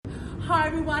Hi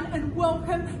everyone, and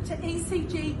welcome to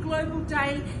ECG Global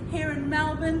Day here in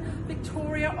Melbourne,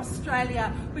 Victoria,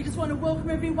 Australia. We just want to welcome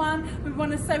everyone. We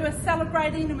want to say we're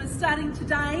celebrating and we're starting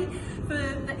today for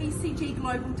the ECG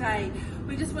Global Day.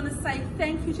 We just want to say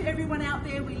thank you to everyone out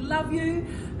there. We love you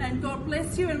and God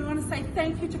bless you. And we want to say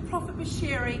thank you to Prophet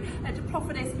Bashiri and to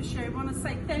Prophetess Bashiri. We want to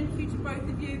say thank you to both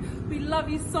of you. We love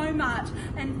you so much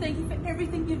and thank you for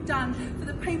everything you've done for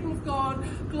the people of God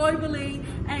globally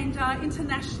and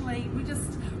internationally. We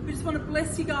just want to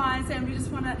bless you guys, and we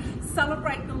just want to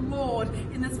celebrate the Lord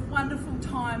in this wonderful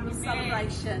time of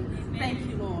celebration. Thank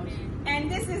you, Lord.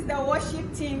 And this is the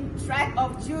worship team, Tribe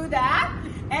of Judah.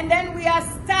 And then we are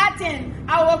starting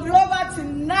our global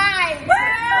tonight.